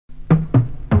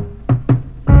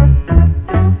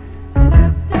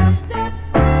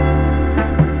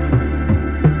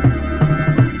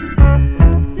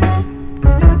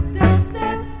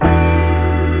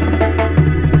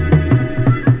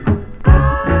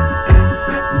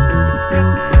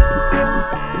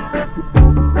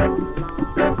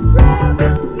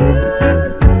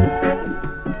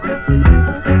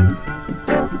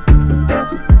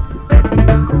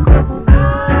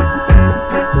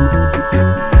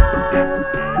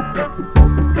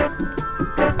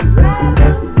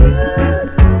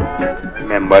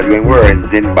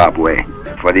Zimbabwe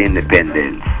for the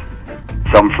independence.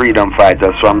 Some freedom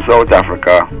fighters from South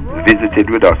Africa visited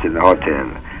with us in the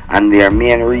hotel, and their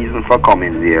main reason for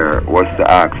coming there was to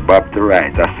ask Bob to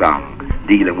write a song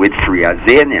dealing with Free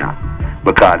Azania,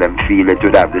 because they feel it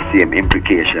would have the same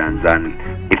implications and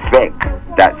effect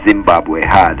that Zimbabwe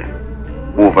had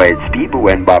over its people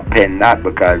when Bob penned that.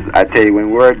 Because I tell you, when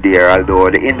we were there, although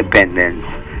the independence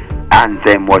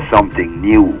anthem was something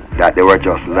new that they were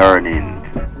just learning,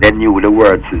 they knew the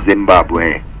words to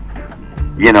Zimbabwe,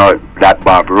 that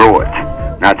Bob wrote.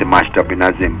 Not to mashed up in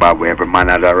a Zimbabwe, every man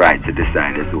had a right to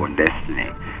decide his own destiny.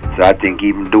 So I think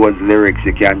even those lyrics,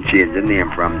 you can change the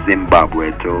name from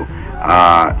Zimbabwe to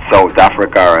South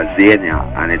Africa or Zania,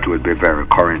 and it would be very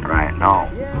current right now.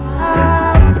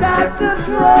 I've got to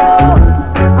throw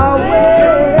away.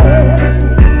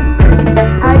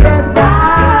 I guess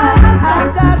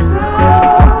I've got to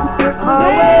throw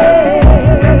away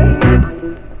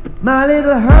my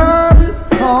little herb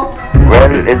talk.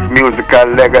 Well, its musical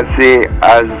legacy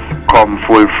has come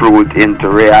full fruit into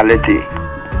reality,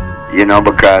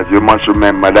 because we must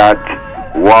remember that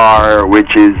war,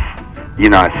 which is,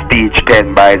 a speech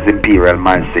penned by His Imperial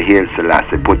Majesty Haile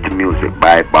Selassie, put to music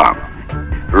by Bob,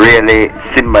 really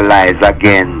symbolize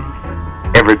again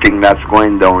everything that's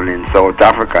going down in South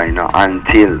Africa,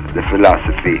 until the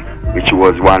philosophy, which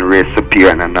was one race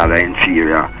superior and another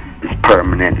inferior, is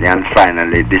permanently and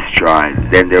finally destroyed.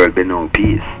 Then there will be no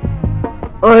peace.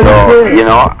 So,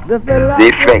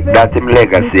 the effect that his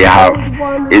legacy have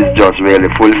is just really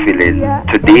fulfilling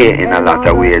today in a lot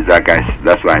of ways. I guess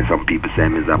that's why some people say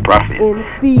him is a prophet.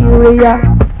 Inferior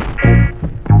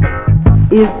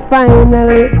is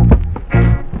finally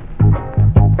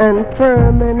and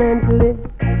permanently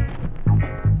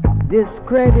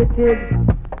discredited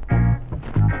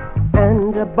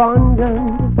and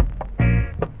abandoned.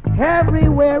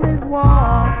 Everywhere is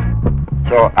war.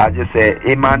 So I just say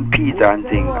him and Peter and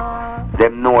things,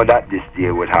 them know that this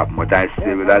day would happen, but I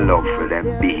still would have loved for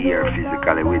them be here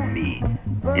physically with me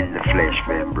in the flesh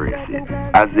for embrace it.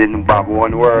 As in Bob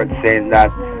one word saying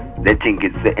that they think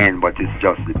it's the end, but it's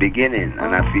just the beginning.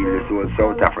 And I feel this whole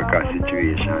South Africa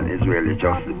situation is really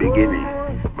just the beginning,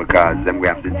 because then we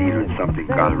have to deal with something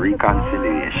called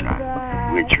reconciliation,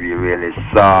 which we really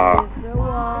saw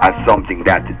as something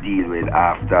that to deal with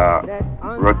after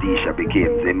Rhodesia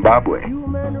became Zimbabwe.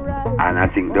 And I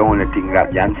think the only thing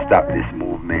that can stop this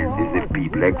movement is if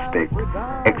people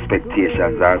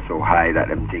expectations are so high that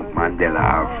them think Mandela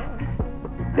have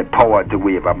the power to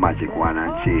wave a magic wand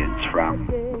and change from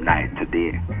night to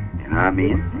day. You know what I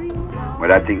mean?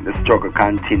 But I think the struggle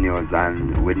continues,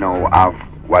 and we now have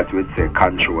what we'd say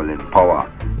controlling power.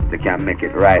 They can make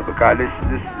it right, because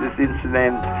this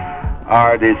incident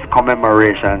or this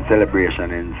commemoration,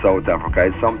 celebration in South Africa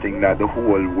is something that the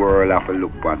whole world have to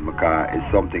look upon, because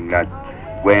it's something that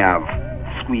we have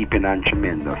sweeping and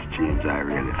tremendous change, I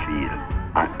really feel,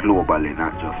 and globally,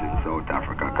 not just in South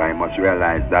Africa. Because you must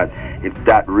realize that if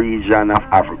that region of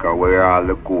Africa where all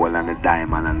the gold and the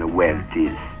diamond and the wealth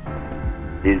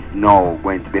is now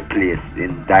going to be placed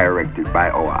in directed by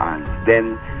our hands,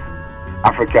 then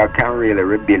Africa can really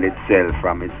rebuild itself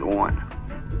from its own.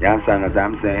 You understand what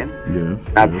I'm saying?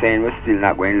 Yes. Not saying we're still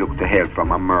not going to look to help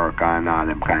from America and all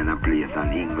them kind of places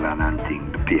and England and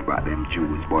things to pay back them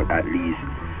Jews, but at least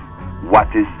what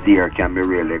is there can be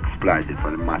really exploited for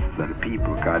the masses of the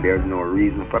people, because there's no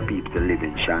reason for people to live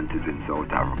in shanties in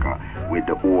South Africa with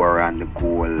the ore and the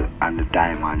gold and the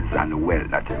diamonds and the wealth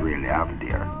that they really have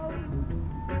there.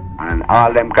 And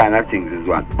all them kind of things is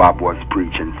what Bob was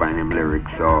preaching for in him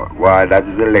lyrics. So, well, that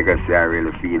is the legacy I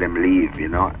really feel him leave,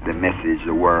 the message,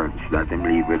 the words that him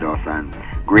leave with us, and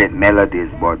great melodies,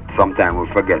 but sometimes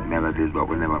we forget melodies, but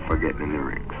we never forget the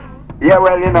lyrics. Yeah,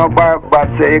 well,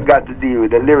 Bob say you got to deal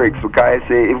with the lyrics, because I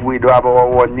say if we do have our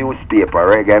own newspaper,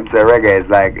 reggae, I say reggae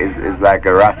is like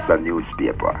a Rasta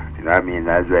newspaper. You know what I mean?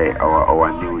 I say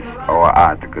our news, our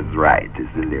articles right is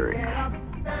the lyrics.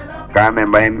 I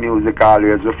remember in music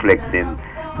always reflecting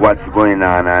what's going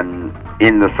on and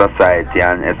in the society,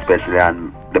 and especially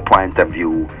on the point of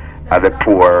view of the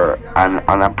poor and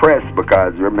unoppressed,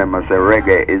 because remember, say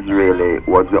reggae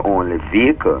was the only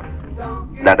vehicle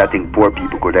that I think poor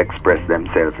people could express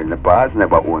themselves in the past.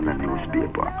 Never owned a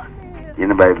newspaper.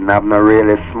 But if you have no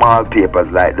really small papers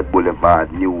like the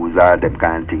Boulevard News or them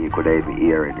kind of thing, you could even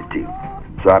hear anything.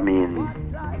 So I mean,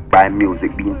 by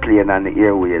music being played on the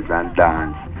airways and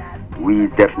dance, we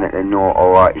definitely know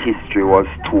our history was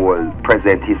told,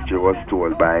 present history was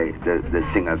told by the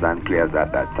singers and players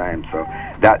at that time. So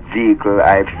that vehicle,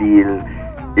 I feel,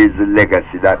 is the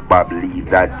legacy that Bob leaves,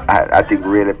 that I think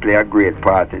really play a great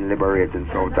part in liberating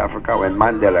South Africa. When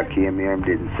Mandela came here, he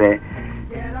didn't say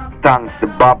thanks to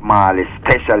Bob Marley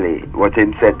especially, what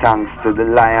him said, thanks to the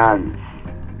Lions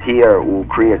here who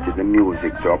created the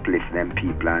music to uplift them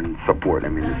people and support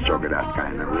them in the struggle that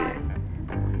kind of way.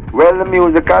 Well, the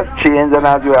music has changed, and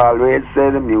as we always say,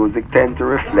 the music tends to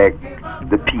reflect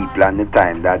the people and the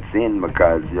time that's in,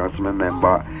 because you just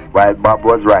remember, while Bob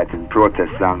was writing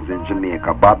protest songs in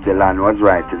Jamaica, Bob Dylan was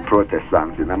writing protest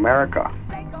songs in America.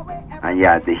 And you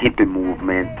had the hippie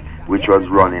movement, which was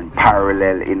running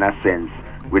parallel in a sense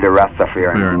with the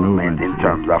Rastafarian movement in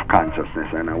terms of consciousness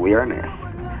and awareness.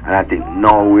 And I think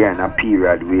now we're in a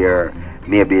period where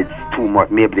maybe it's too much,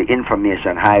 maybe the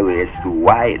information highway is too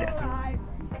wide.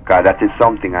 Because that is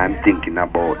something I'm thinking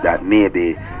about, that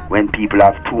maybe when people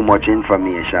have too much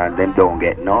information, they don't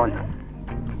get none.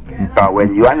 Because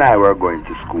when you and I were going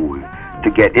to school, to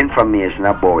get information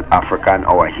about Africa and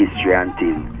our history and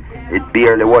things, it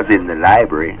barely was in the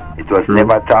library. It was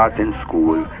never taught in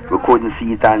school. We couldn't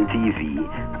see it on TV.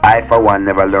 I, for one,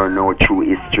 never learned no true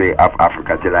history of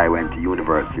Africa till I went to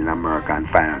university in America and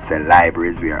found out that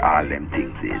libraries where all them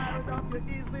things is.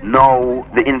 Now,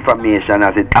 the information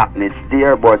as it happens, it's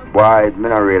there, but why, me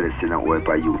not really see no way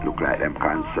for youth look like them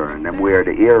concerned. Them wear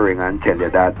the earring and tell you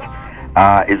that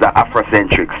is an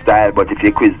Afrocentric style, but if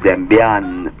you quiz them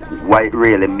beyond what it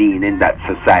really means in that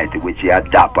society which you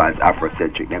adopt as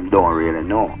Afrocentric, them don't really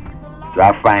know. So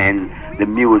I find the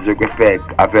music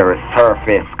reflect a very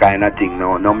surface kind of thing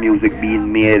now. No music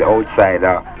being made outside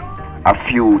a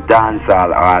few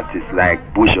dancehall artists like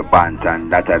Buju Banton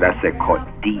that say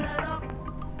cut deep.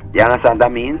 You understand what I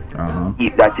mean?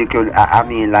 If that you could, I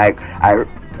mean, like,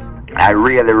 I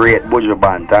really rate Buju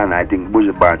Banton. I think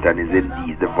Buju Banton is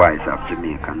indeed the voice of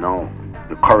Jamaica now.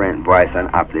 The current voice and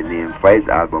aptly name for his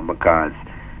album, because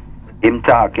him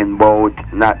talking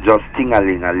about not just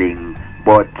ting-a-ling-a-ling,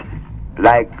 but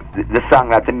like the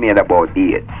song that he made about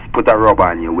AIDS, Put a Rub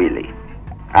on Your Willie.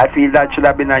 I feel that should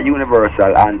have been a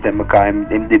universal anthem because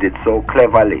him did it so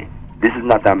cleverly. This is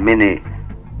not a mini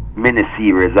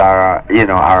series or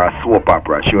a soap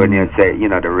opera showing you say,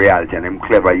 the reality, and him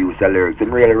clever use of lyrics.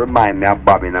 Him really remind me of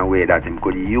Bob in a way that him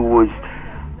could use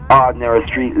ordinary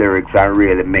street lyrics and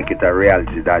really make it a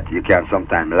reality that you can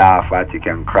sometimes laugh at, you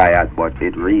can cry at, but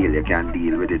it really, you can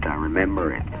deal with it and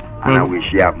remember it. And I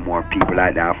wish you have more people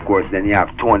like that. Of course, then you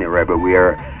have Tony Rebel,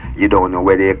 where you don't know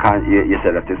whether you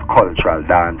say that it's cultural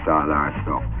dance or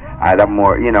stuff. Either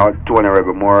more, Tony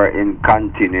Rebel more in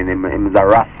continuing, him is a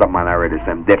Rasta man already,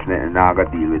 so I'm definitely not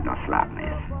going to deal with no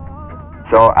slackness.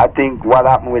 So I think what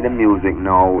happened with the music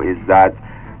now is that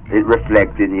it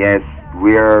reflecting, yes,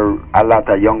 where a lot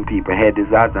of young people head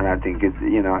is at, and I think it's,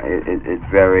 it's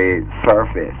very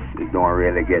surface. It don't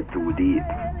really get too deep.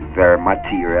 It's very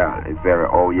material. It's very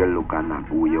how you look and not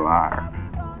who you are.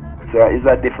 So it's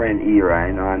a different era,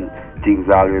 and things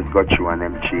always go through and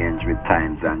them change with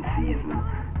times and seasons.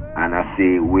 And I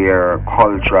see where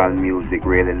cultural music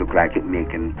really look like it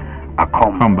making a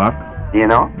comeback.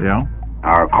 Yeah.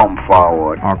 Or come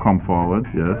forward.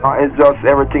 Yes. It's just,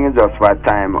 everything is just for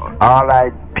time.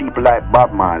 All people like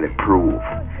Bob Marley prove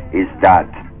is that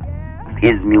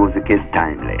his music is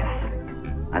timeless.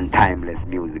 And timeless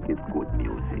music is good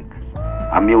music.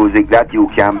 A music that you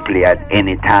can play at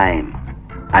any time.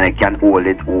 And it can hold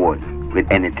its own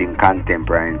with anything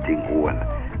contemporary, anything old.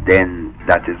 Then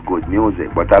that is good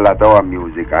music. But a lot of our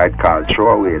music I'd call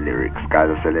throwaway lyrics,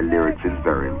 because I say the lyrics is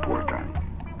very important.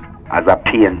 As a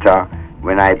painter,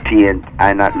 when I paint,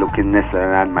 I'm not looking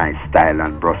necessarily at my style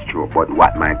and brushstroke, but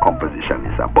what my composition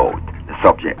is about, the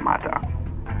subject matter.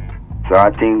 So I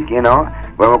think,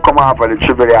 when we come off of the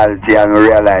triviality and we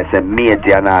realize that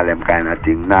matey and all them kind of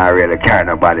thing, not really carry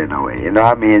nobody in a way. You know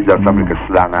what I mean? It's just some little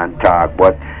slang and talk,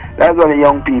 but that's what the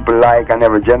young people like, and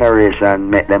every generation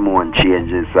make them own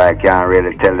changes, so I can't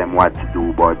really tell them what to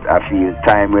do, but I feel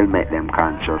time will make them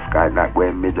conscious, because not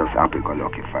going to be just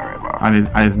happy-go-lucky forever. And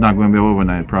it's not going to be an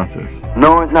overnight process?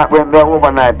 No, it's not going to be an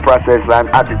overnight process, and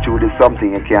attitude is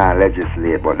something you can't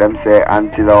legislate, but them say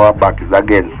until our back is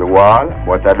against the wall,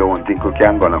 but I don't think we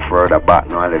can go no further back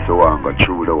now unless we want to go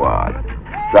through the wall.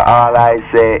 So all I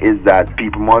say is that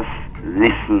people must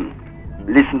listen.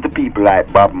 Listen to people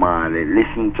like Bob Marley,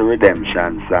 listen to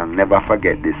Redemption song, never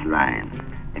forget this line.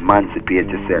 Emancipate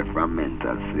yourself from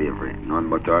mental slavery. None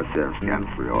but ourselves can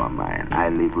free our mind. I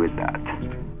live with that.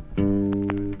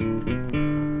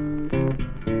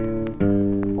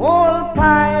 Old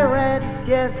pirates,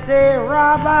 yes, they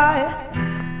rob I,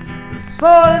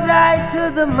 sold I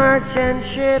to the merchant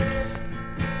ships.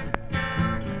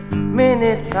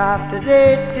 Minutes after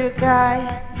they took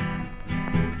I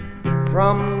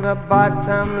from the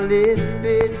bottomless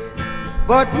pit,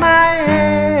 but my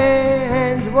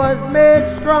hand was made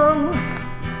strong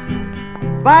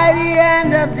By the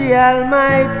hand of the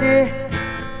Almighty,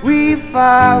 we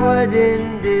forward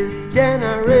in this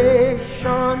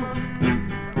generation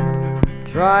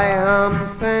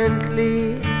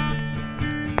triumphantly.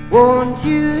 Won't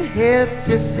you help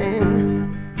to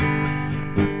sing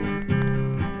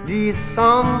these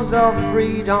songs of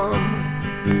freedom?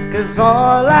 'Cause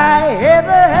all I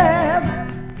ever have,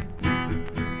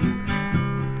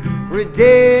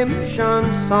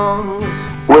 redemption songs.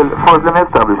 Well, first let me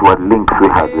establish what links we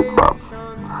had with Bob.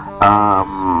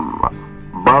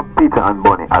 Bob, Peter and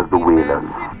Bonnie as the Wailers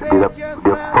did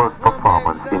their first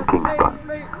performance in Kingston.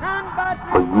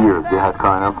 For years they had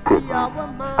kind of taken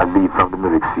a lead from the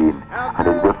music scene, and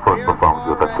they did their first performance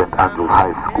was at St. Andrews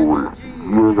High School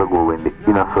years ago when the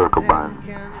Inner Circle Band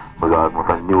was almost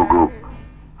a new group.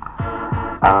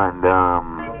 And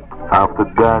after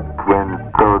that, when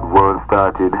Third World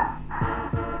started,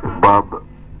 Bob's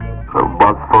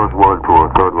first world tour,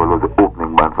 Third World was the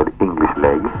opening band for the English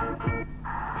leg.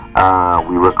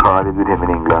 We recorded with him in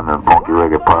England and Punky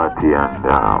Reggae Party and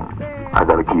I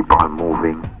Gotta Keep On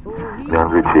Moving, then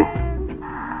Richie.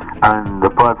 And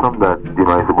apart from that, I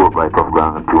used to go up by Tough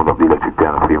Ground and tune up the electric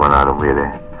piano for him and Adam really.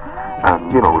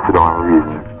 And, we sit down and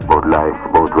reason about life,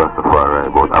 about Rastafari,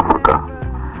 about Africa.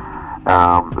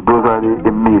 Those are the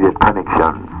immediate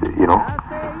connections,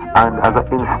 And as an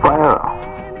inspirer,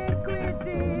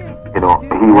 he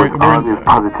was always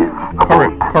positive.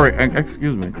 Correct.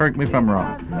 Excuse me. Correct me if I'm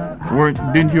wrong.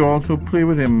 Didn't you also play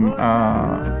with him?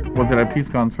 Was it a peace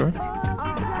concert?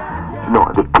 No,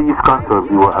 the peace concert,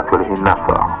 we were actually in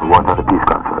Nassau. We weren't at the peace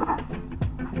concert.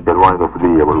 They wanted us to be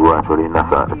here, but we were actually in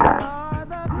Nassau at the time.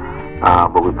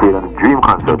 But we played on the Dream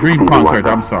concert. The Dream concert,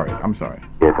 I'm sorry.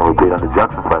 Yes, and we played on the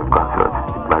Jackson 5 concert.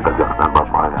 Michael Jackson and Bob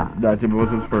Marley. That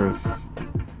was his first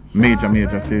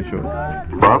major stage show.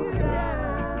 Bob?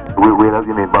 Wailers,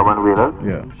 you mean Bob and Wailers?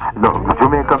 Yeah. No,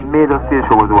 Jamaica major stage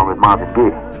show was the one with Marvin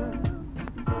Gaye.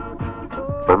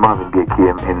 But Marvin Gaye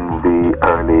came in the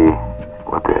early,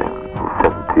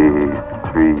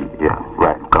 73, yeah,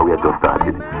 right, because we had just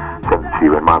started, 73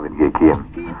 when Marvin Gaye came.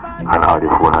 And Audio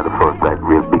 4 had the first,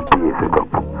 real big PA set up.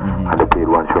 And they played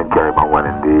one show in Caribbean, one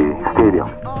in the stadium.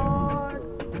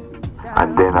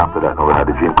 And then after that, we had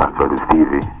the Dream concert with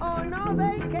Stevie.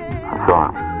 And so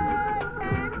on.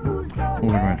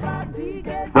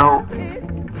 Now,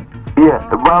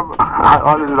 Bob had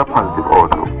always had a positive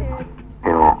outlook,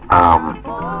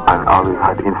 and always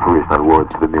had inspirational words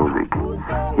to the music.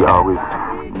 He always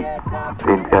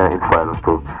inspired us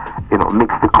to,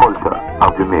 mix the culture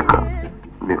of Jamaica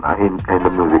in the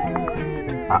music,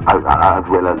 as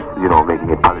well as, making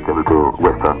it palatable to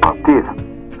Western pop taste.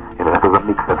 That was a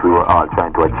mix that we were all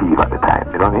trying to achieve at the time,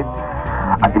 you know what I mean?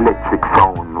 An electric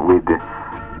sound with,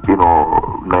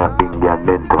 Naya Bingi and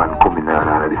Mento and Kumina and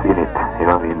all of this in it,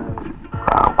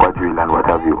 quadrille and what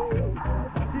have you.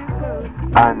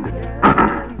 And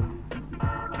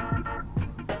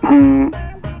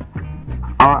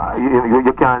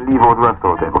you can't leave out Rasta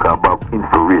out there because Bob's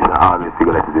inspiration, I always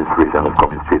figure that his inspiration was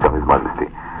coming straight from His Majesty.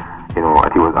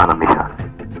 That he was on a mission.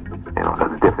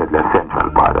 That's definitely a central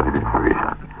part of his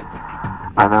inspiration.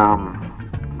 And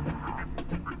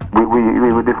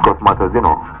we discuss matters,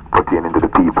 pertaining to the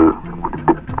people,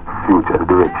 the future, the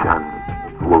direction,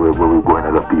 where we're going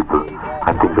as a people,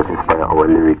 and things that inspire our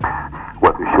lyrics,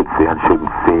 what we should say and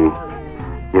shouldn't say.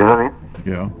 You know what I mean?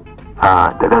 Yeah.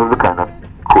 That was the kind of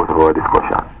course of our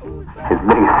discussion. His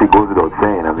legacy goes without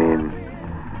saying.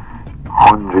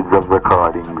 Hundreds of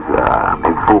recordings.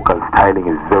 His vocal styling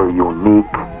is very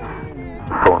unique.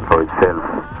 Sound for itself.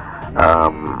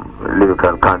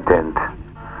 Lyrical content.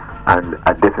 And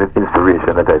a definite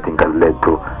inspiration that I think has led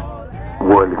to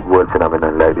world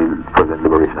phenomenon like the present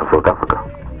liberation of South Africa.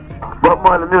 But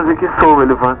the music is so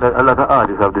relevant that a lot of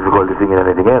artists have difficulty singing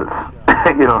anything else.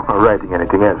 Or writing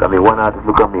anything else. One artist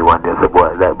look at me one day and say,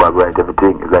 boy, like Bob write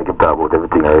everything. It's like him talk about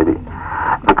everything already.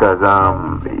 Because,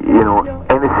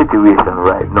 any situation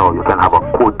right now, you can have a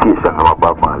quotation of a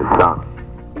Bob Marley song.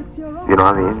 You know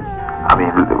what I mean?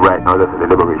 Right now, that's the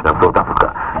liberation of South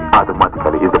Africa.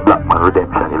 Automatically, is the black man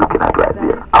redemption you're looking at right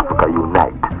there. Africa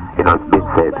unite. It's been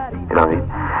said. You know what I mean?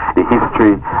 The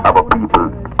history of a people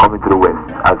coming to the West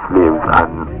as slaves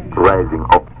and rising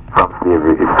up from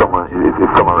slavery is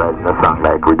summarized in a song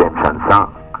like Redemption Song.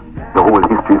 The whole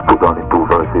history is put down in 2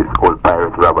 verses. Old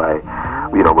pirate rabbi,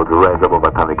 but the rise above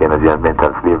atomic energy and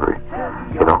mental slavery.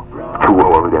 Through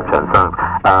our Redemption Song.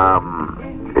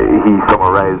 He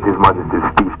summarized His Majesty's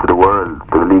speech to the world,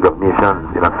 to the League of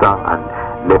Nations in a song, and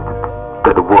left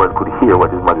that the world could hear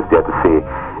what His Majesty had to say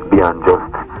beyond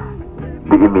just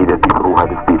the immediate people who had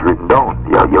the speech written down.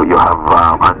 You have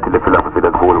until the philosophy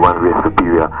that whole one race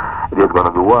superior, there's going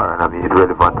to be war. And I mean, it's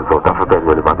relevant to South Africa, it's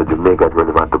relevant to Jamaica, it's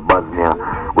relevant to Bosnia,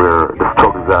 where the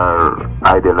struggles are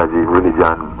ideology,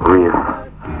 religion, race.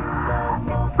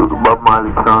 Bob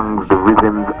Marley songs, the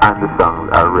rhythms and the songs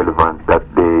are relevant, that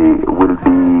they will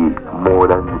be more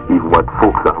than even what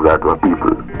folk songs are to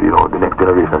people. You know, the next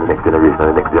generation, the next generation,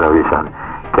 the next generation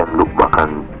can look back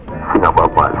and sing a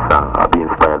Bob Marley song or be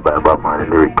inspired by a Bob Marley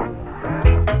lyric.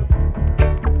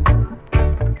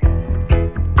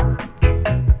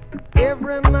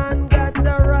 Every man got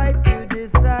the right to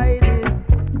decide his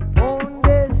own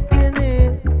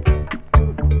destiny,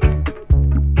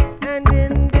 and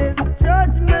in this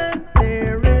judgment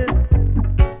there is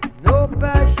no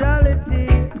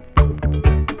partiality.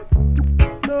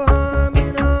 So arm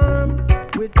in arms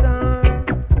with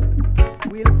arms,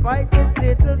 we'll fight this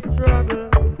little struggle,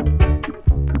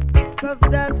 'cause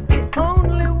that's the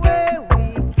only way we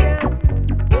can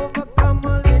overcome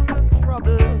a little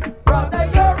trouble. Brother,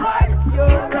 you're right,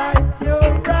 you're right,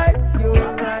 you're right,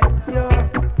 you're right, you're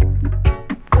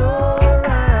so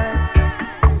right.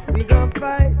 We gon'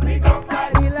 fight, we'll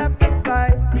have to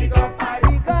fight, we gonna fight,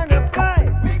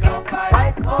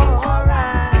 fight for our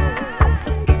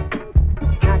rights.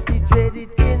 Not to trade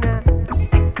it in a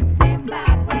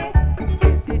Zimbabwe,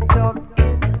 sit it up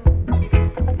in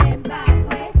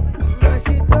Zimbabwe, mash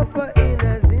it up in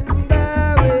a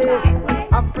Zimbabwe.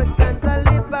 Africans are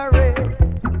liberate.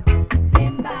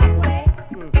 Zimbabwe.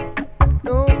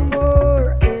 No more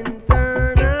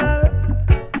internal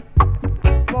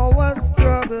power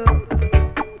struggle.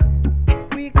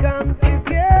 We come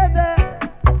together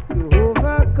to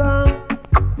overcome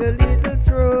the little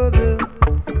trouble.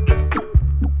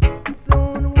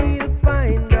 Soon we'll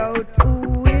find out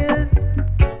who is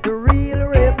the real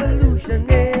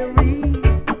revolutionary.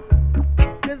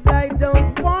 'Cause I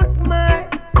don't want my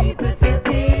people to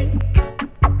be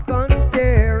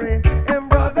contrary. And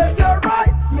brother, you're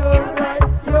right, you're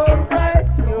right, you're right,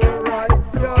 you're right,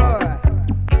 you're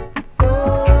so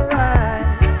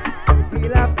right.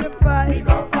 We'll have to fight,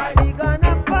 we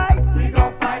gonna fight,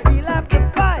 we'll have to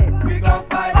fight,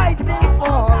 fighting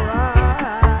for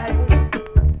right.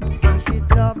 Mash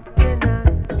it up in a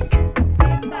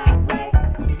Zimbabwe,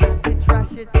 they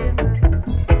trash it in a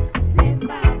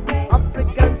Zimbabwe.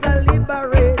 Africans are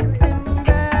liberate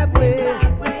Zimbabwe.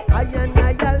 I and I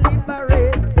are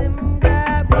liberate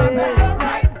Zimbabwe. You're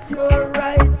right, you're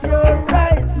right, you're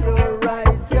right, you're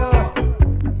right, you're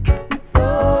so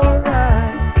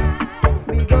right.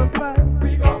 We gon' fight,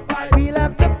 we'll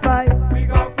have to fight, we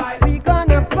gonna fight,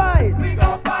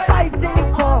 fighting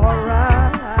for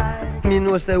right. Me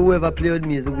know say whoever play with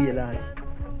me is a way, lads.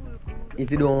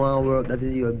 If you don't want to work, that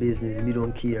is your business. We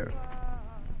don't care.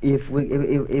 If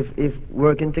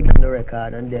working together on the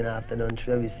record and then after done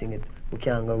sure we sing it, we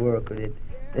can't go work with it,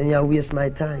 then you waste my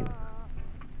time.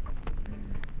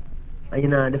 And you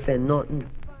not defend nothing.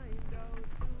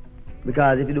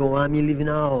 Because if you don't want me live in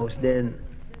a house, then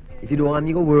if you don't want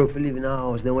me to work for live in a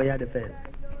house, then what you defend?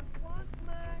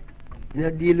 You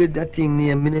not deal with that thing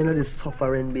name, you know the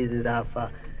suffering business after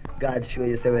God show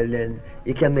you say, well then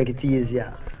you can make it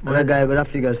easier. And a guy with a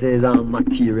figure says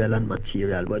material and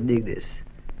material, but dig this.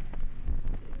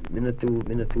 Me not too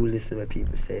listen what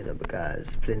people say now, because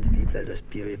plenty of people are just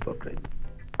pure hypocrite.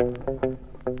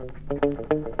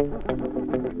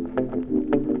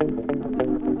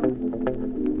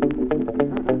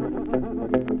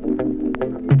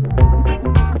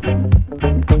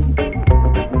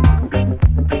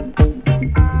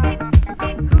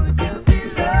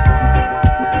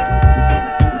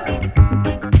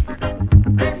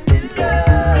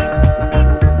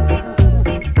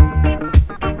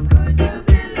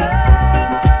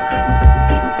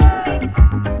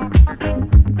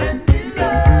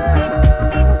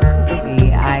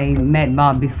 met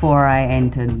Bob before I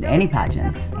entered any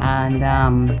pageants,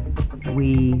 and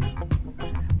we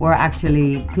were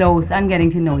actually close and getting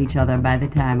to know each other by the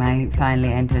time I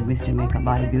finally entered Miss Jamaica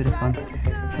Body Beautiful.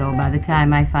 So by the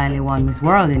time I finally won Miss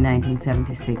World in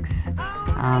 1976,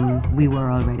 we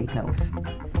were already close.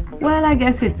 Well, I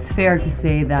guess it's fair to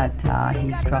say that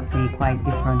he struck me quite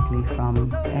differently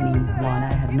from anyone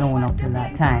I had known up till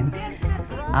that time.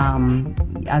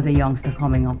 As a youngster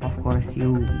coming up, of course,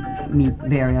 you meet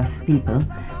various people,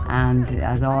 and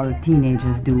as all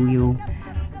teenagers do, you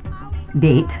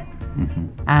date. Mm-hmm.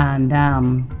 And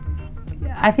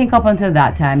I think up until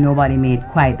that time, nobody made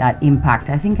quite that impact.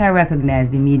 I think I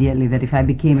recognized immediately that if I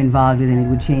became involved with him, it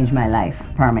would change my life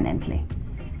permanently.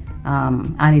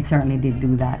 And it certainly did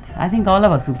do that. I think all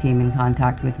of us who came in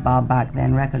contact with Bob back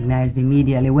then recognized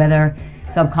immediately, whether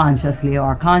subconsciously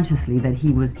or consciously, that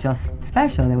he was just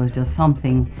special. There was just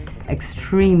something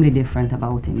extremely different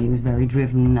about him. He was very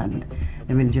driven, and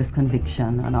the religious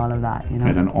conviction and all of that, you know.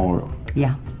 And an aura.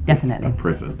 Yeah, definitely. A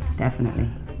presence. Definitely.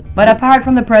 But apart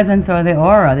from the presence or the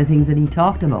aura, the things that he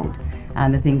talked about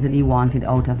and the things that he wanted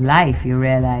out of life, you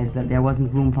realize that there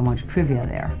wasn't room for much trivia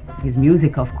there. His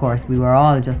music, of course, we were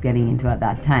all just getting into at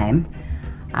that time,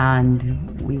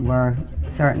 and we were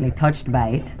certainly touched by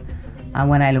it. And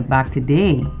when I look back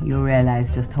today, you realize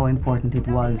just how important it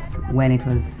was when it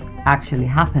was actually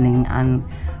happening, and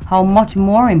how much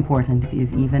more important it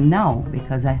is even now,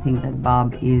 because I think that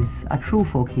Bob is a true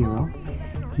folk hero.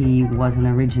 He was an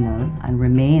original and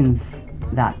remains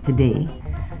that today.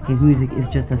 His music is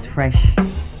just as fresh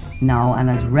now and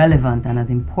as relevant and as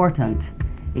important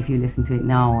if you listen to it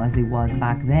now as it was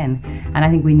back then. And I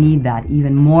think we need that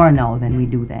even more now than we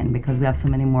do then, because we have so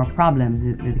many more problems.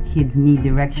 The kids need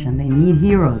direction. They need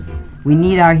heroes. We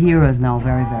need our heroes now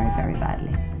very, very, very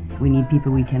badly. We need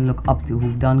people we can look up to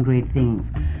who've done great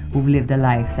things, who've lived a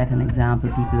life, set an example,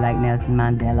 people like Nelson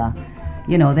Mandela.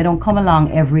 You know, they don't come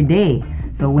along every day.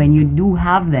 So when you do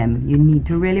have them, you need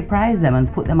to really prize them and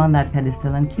put them on that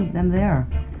pedestal and keep them there.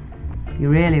 You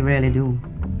really, really do.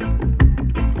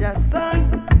 The sun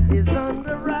is on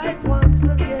the rise once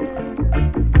again.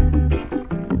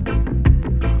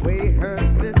 We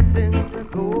heard that things are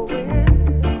going.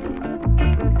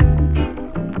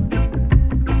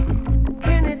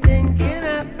 Anything can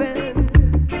happen.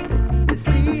 You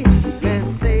see, men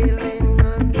sailing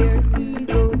on their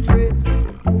ego trip.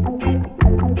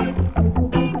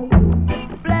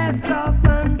 Blast off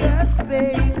on their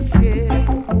spaceship.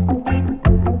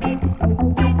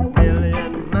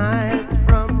 Million miles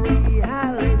from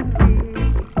reality.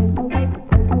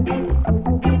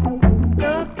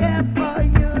 No care for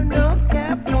you, no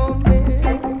care for me.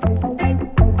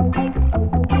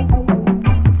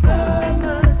 So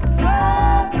much trouble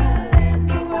in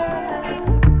the world.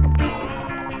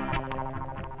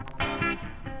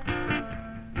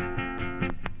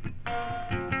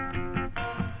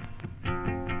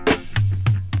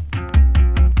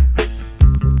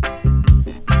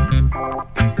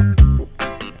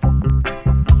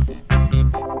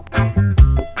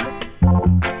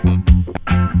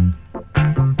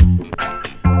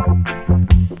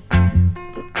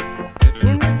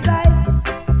 In his life,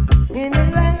 in his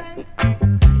life,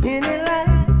 in his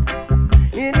life,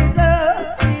 in his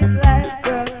sweet life,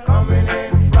 girl, coming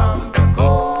in from the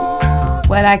cold.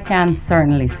 Well, I can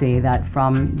certainly say that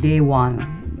from day one,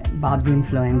 Bob's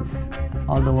influence,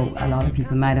 although a lot of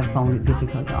people might have found it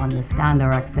difficult to understand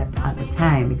or accept at the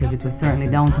time, because it was certainly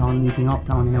downtown meeting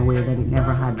uptown in a way that it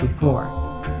never had before.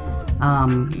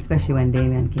 Especially when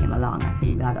Damien came along, I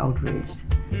think that outraged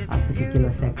a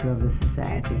particular sector of the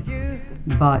society.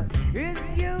 But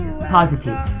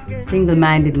positive,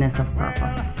 single-mindedness of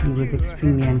purpose, he was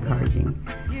extremely encouraging.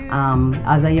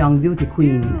 As a young beauty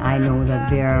queen, I know that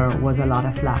there was a lot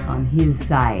of flack on his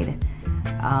side.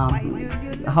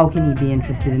 How can he be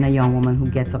interested in a young woman who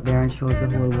gets up there and shows the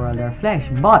whole world her flesh?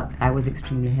 But I was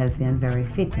extremely healthy and very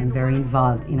fit and very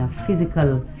involved in a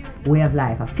physical way of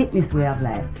life, a fitness way of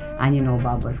life. And you know,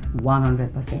 Bob was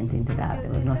 100% into that. There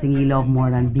was nothing he loved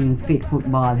more than being fit,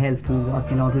 football, health food,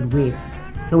 working out with weights.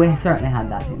 So we certainly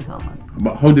had that in common.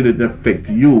 But how did it affect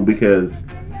you? Because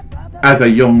as a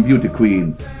young beauty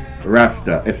queen,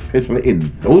 Rasta, especially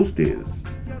in those days,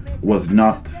 was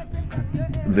not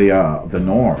the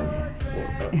norm.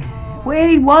 Well,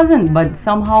 it wasn't, but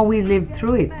somehow we lived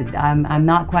through it. I'm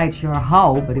not quite sure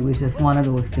how, but it was just one of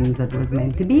those things that was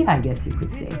meant to be, I guess you could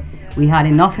say. We had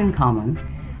enough in common,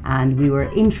 and we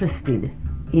were interested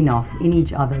enough in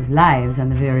each other's lives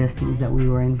and the various things that we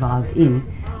were involved in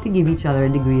to give each other a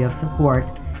degree of support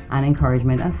and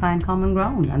encouragement and find common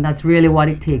ground. And that's really what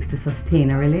it takes to sustain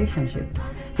a relationship.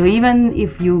 So even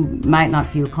if you might not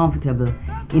feel comfortable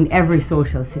in every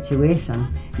social situation,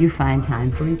 you find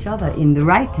time for each other in the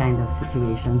right kind of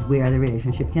situations where the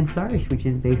relationship can flourish, which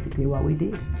is basically what we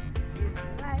did.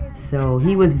 So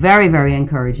he was very, very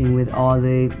encouraging with all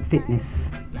the fitness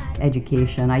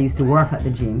education. I used to work at the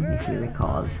gym, if you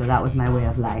recall, so that was my way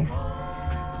of life.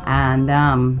 And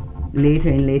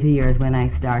in later years when I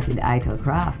started Ital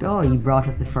Craft, he brought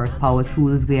us the first power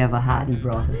tools we ever had. He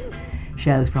brought us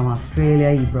shells from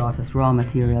Australia, he brought us raw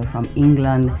material from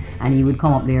England, and he would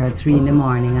come up there at 3 in the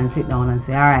morning and sit down and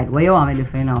say, all right, what you want me to do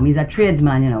for you now? He's a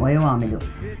tradesman, you know, what you want me to do?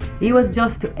 He was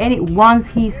just, once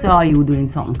he saw you doing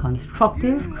something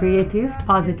constructive, creative,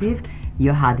 positive,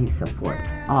 you had his support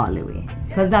all the way.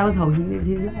 Because that was how he lived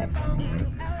his life.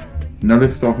 Now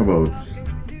let's talk about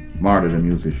Marley the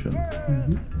musician.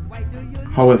 Mm-hmm.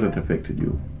 How has it affected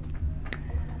you?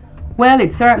 Well,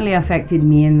 it certainly affected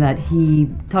me in that he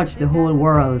touched the whole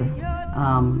world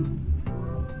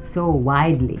so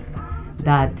widely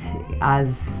that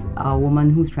as a woman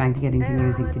who's trying to get into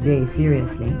music today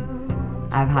seriously,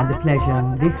 I've had the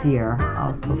pleasure this year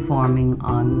of performing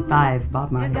on 5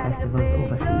 Bob Marley festivals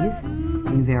overseas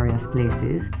in various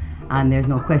places. And there's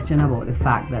no question about the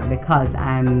fact that because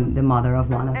I'm the mother of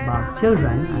one of Bob's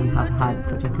children and have had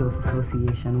such a close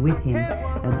association with him,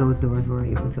 that those doors were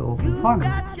able to open for me.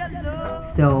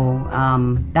 So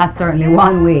that's certainly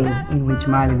one way in which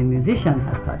Marley the musician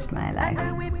has touched my life.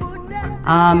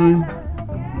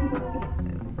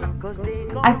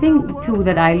 I think too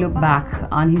that I look back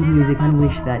on his music and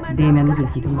wish that Damien would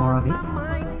listen to more of it,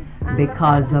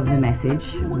 because of the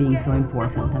message being so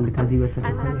important and because he was such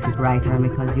a prolific writer, and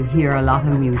because you hear a lot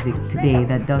of music today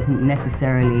that doesn't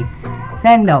necessarily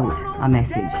send out a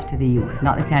message to the youth,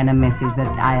 not the kind of message that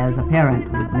I as a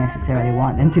parent would necessarily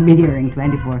want them to be hearing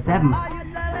 24/7.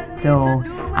 So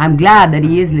I'm glad that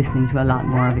he is listening to a lot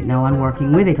more of it now and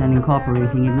working with it and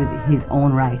incorporating it with his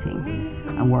own writing,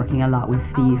 and working a lot with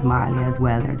Steve Marley as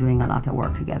well. They're doing a lot of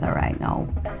work together right now,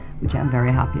 which I'm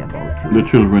very happy about too. The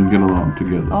children get along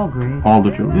together. Oh, great. All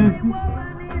the children.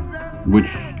 Which,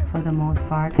 for the most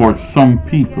part, for some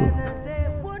people,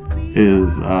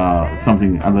 is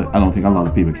something I don't think a lot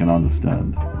of people can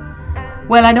understand.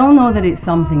 Well, I don't know that it's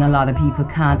something a lot of people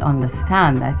can't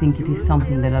understand. I think it is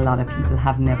something that a lot of people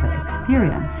have never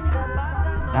experienced.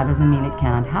 That doesn't mean it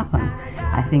can't happen.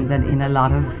 I think that in a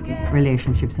lot of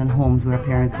relationships and homes where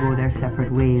parents go their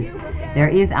separate ways, there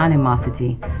is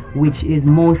animosity, which is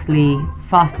mostly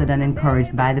fostered and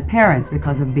encouraged by the parents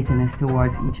because of bitterness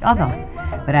towards each other.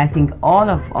 But I think all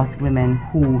of us women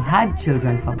who had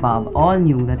children for Bob all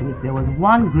knew that if there was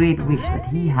one great wish that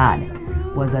he had,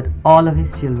 was that all of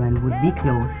his children would be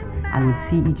close and would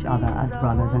see each other as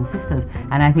brothers and sisters.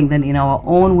 And I think that in our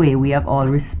own way, we have all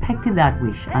respected that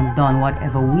wish and done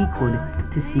whatever we could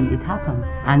to see it happen.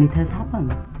 And it has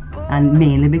happened. And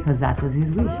mainly because that was his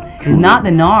wish. It's not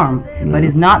the norm, but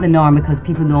it's not the norm because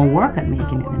people don't work at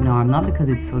making it the norm, not because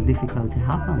it's so difficult to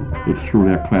happen. It's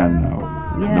truly a clan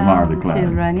now, yeah, the Marley clan.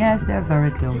 Children, yes, they're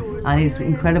very close. And it's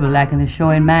incredible, like in the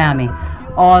show in Miami,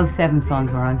 all 7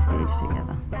 sons were on stage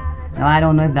together. Now, I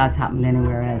don't know if that's happened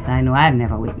anywhere else. I know I've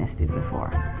never witnessed it before.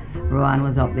 Rowan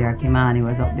was up there, Kimani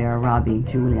was up there, Robbie,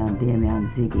 Julian, Damian,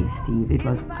 Ziggy, Steve. It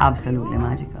was absolutely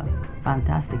magical.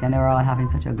 Fantastic. And they were all having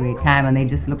such a great time, and they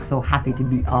just looked so happy to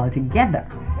be all together,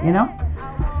 you know?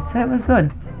 So it was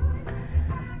good.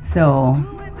 So,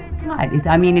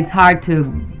 it's hard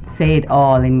to say it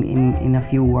all in a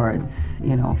few words,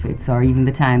 you know, Fitz, or even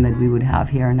the time that we would have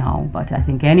here now. But I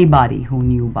think anybody who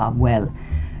knew Bob well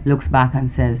looks back and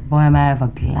says, boy, am I ever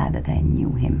glad that I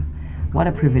knew him. What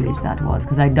a privilege that was,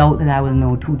 because I doubt that I will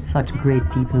know 2 such great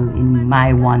people in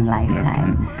my one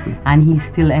lifetime. And he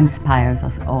still inspires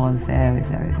us all very,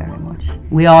 very, very much.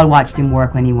 We all watched him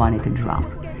work when he wanted to drop.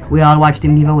 We all watched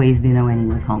him give away his dinner when he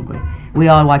was hungry. We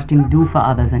all watched him do for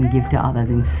others and give to others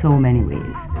in so many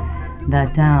ways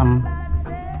that,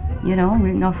 you know, we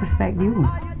enough respect you.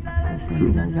 So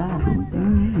simple as that.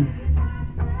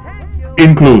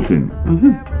 In closing,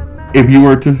 if you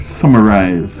were to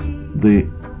summarize the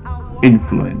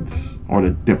influence or the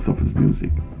depth of his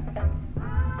music,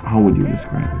 how would you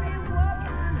describe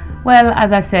it? Well,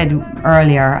 as I said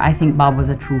earlier, I think Bob was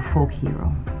a true folk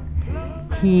hero.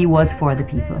 He was for the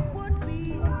people.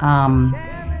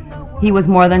 He was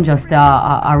more than just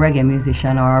a reggae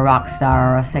musician or a rock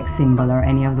star or a sex symbol or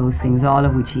any of those things, all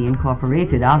of which he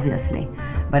incorporated, obviously.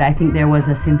 But I think there was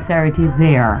a sincerity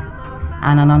there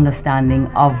and an understanding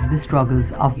of the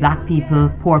struggles of black people,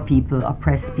 poor people,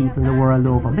 oppressed people the world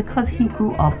over, because he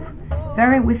grew up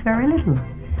with very little.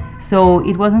 So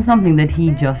it wasn't something that he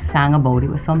just sang about, it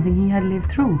was something he had lived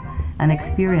through and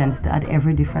experienced at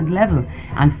every different level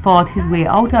and fought his way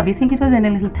out of. You think it was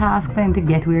any little task for him to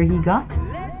get where he got?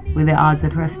 With the odds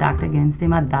that were stacked against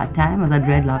him at that time as a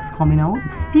dreadlocks coming out?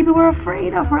 People were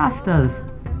afraid of Rastas.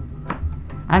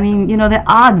 I mean, you know, the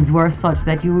odds were such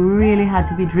that you really had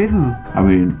to be driven. I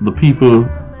mean, the people,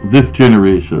 this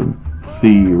generation,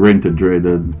 see Rented Dread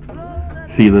and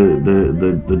see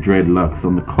the dreadlocks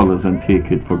and the colors and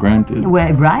take it for granted.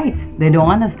 Well, right. They don't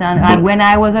understand. And when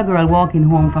I was a girl walking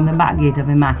home from the back gate of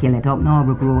Immaculate up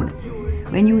Norbrook Road,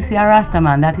 when you see a Rasta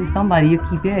man, that is somebody you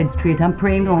keep your head straight and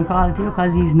praying don't call to you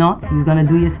because he's nuts. He's going to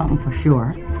do you something for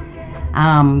sure.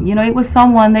 You know, it was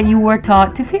someone that you were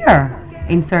taught to fear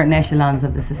in certain echelons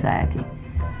of the society.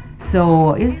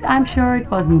 So I'm sure it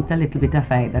wasn't a little bit of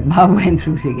fight that Bob went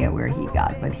through to get where he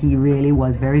got, but he really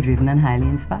was very driven and highly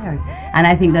inspired. And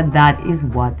I think that is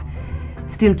what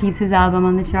still keeps his album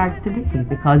on the charts today,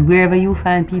 because wherever you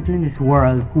find people in this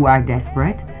world who are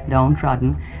desperate,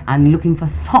 downtrodden, and looking for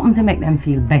something to make them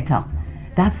feel better,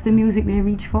 that's the music they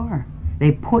reach for.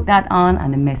 They put that on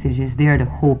and the message is there, the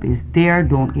hope is there,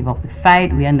 don't give up the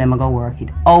fight, we and them are going to work it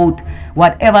out.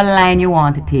 Whatever line you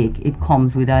want to take, it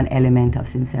comes with an element of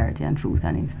sincerity and truth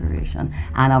and inspiration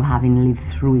and of having lived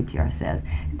through it yourself.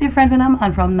 It's different when a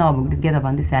man from Norfolk to get up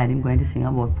and decide I'm going to sing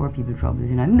about poor people troubles,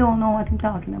 you know, I don't know what I'm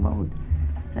talking about.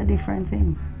 It's a different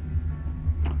thing.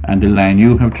 And the line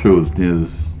you have chosen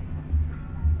is...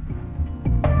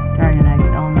 Turn your lights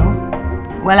down now.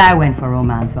 Well, I went for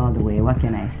romance all the way. What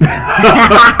can I say?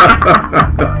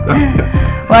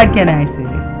 What can I say?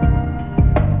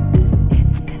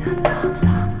 It's been a long,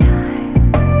 long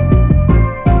time.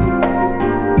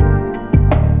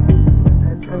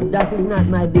 And that is not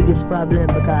my biggest problem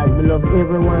because we love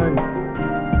everyone.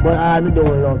 But all we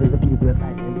don't love is the people we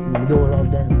fight against. We don't love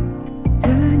them.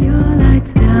 Turn your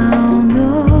lights down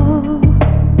low.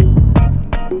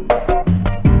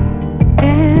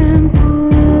 And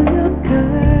pull your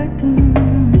curtain.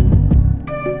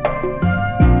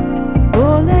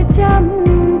 Oh, let your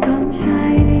moon come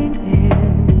shining in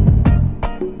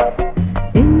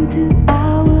into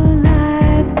our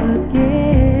lives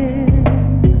again.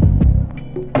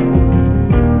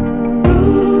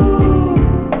 Ooh,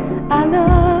 I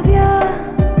love you,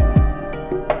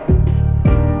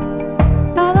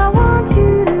 and I want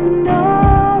you to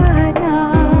know right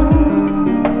now.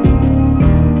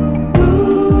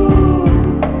 Ooh,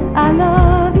 I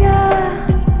love you,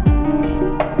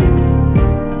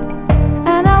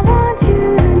 and I want you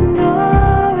to know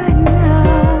right now.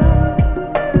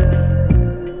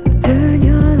 Turn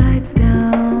your lights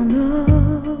down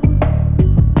low.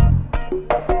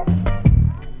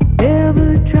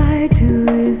 Never try to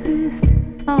resist.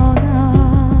 Oh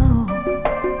no.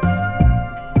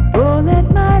 Oh, let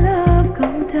my love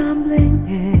come tumbling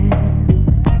in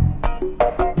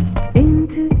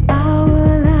into our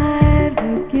lives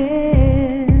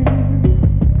again.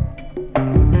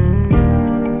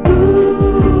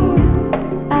 Ooh,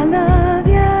 I love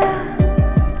ya,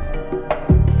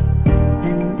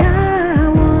 and I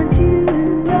want you to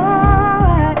know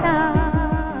right now.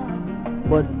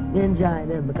 But we enjoy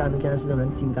them because we can sit down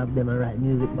and think of them and write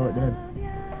music about them.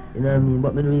 You know what I mean?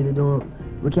 But we really don't.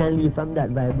 We can leave from that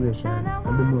vibration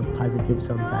and be more positive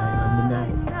sometimes and be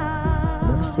nice. We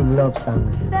have to sing love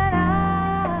songs. You know?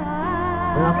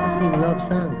 We have to sing love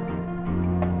songs.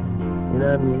 You know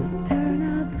what I mean?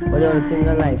 But the only thing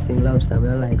I like sing love songs,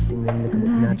 I like sing them a little bit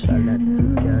natural that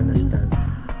people can understand.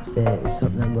 Say it's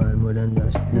something that going more than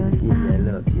just give people I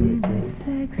love you.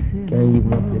 Can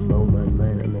even uplift a woman's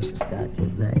mind and make she start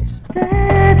think nice.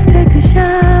 Let's take a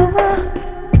shower.